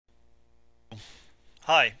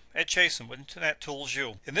Hi, Ed Chasen with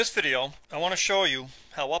InternetToolsU. In this video, I want to show you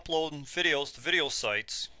how uploading videos to video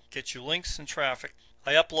sites gets you links and traffic.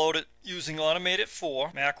 I uploaded using automated for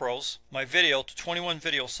macros my video to 21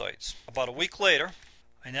 video sites. About a week later,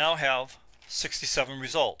 I now have 67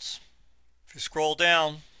 results. If you scroll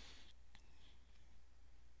down,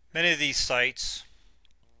 many of these sites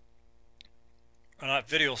are not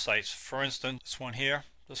video sites. For instance, this one here,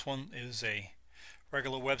 this one is a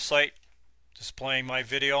regular website displaying my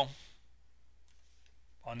video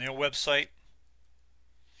on their website.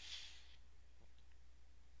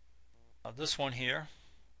 This one here,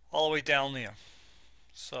 all the way down there.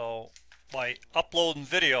 So by uploading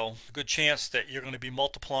video, a good chance that you're going to be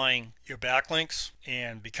multiplying your backlinks,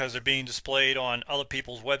 and because they're being displayed on other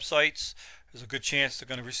people's websites, there's a good chance they're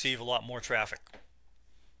going to receive a lot more traffic.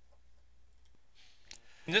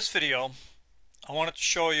 In this video, I wanted to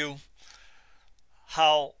show you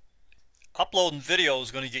how uploading video is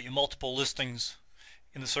going to get you multiple listings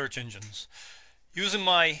in the search engines. Using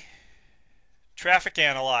my traffic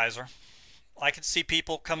analyzer, I can see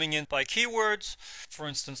people coming in by keywords. For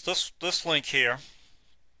instance, this link here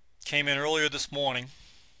came in earlier this morning.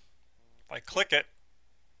 If I click it,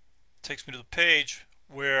 it takes me to the page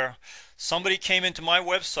where somebody came into my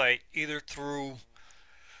website either through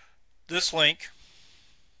this link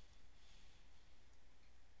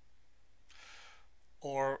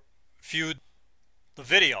or viewed the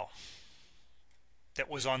video that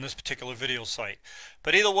was on this particular video site.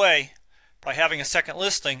 But either way, by having a second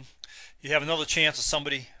listing, you have another chance of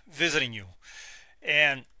somebody visiting you.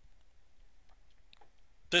 And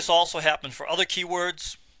this also happened for other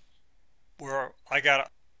keywords where I got a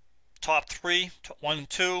top 3, 1 and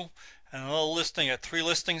 2, and another listing at 3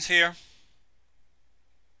 listings here.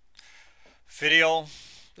 Video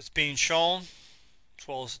that's being shown, as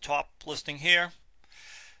well as the top listing here.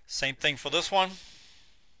 Same thing for this one.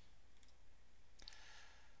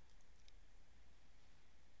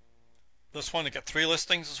 This one, I got 3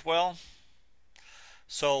 listings as well.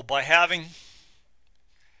 So by having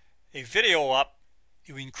a video up,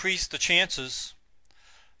 you increase the chances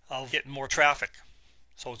of getting more traffic.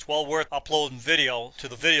 So it's well worth uploading video to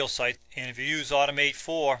the video site, and if you use Automate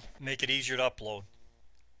 4, make it easier to upload.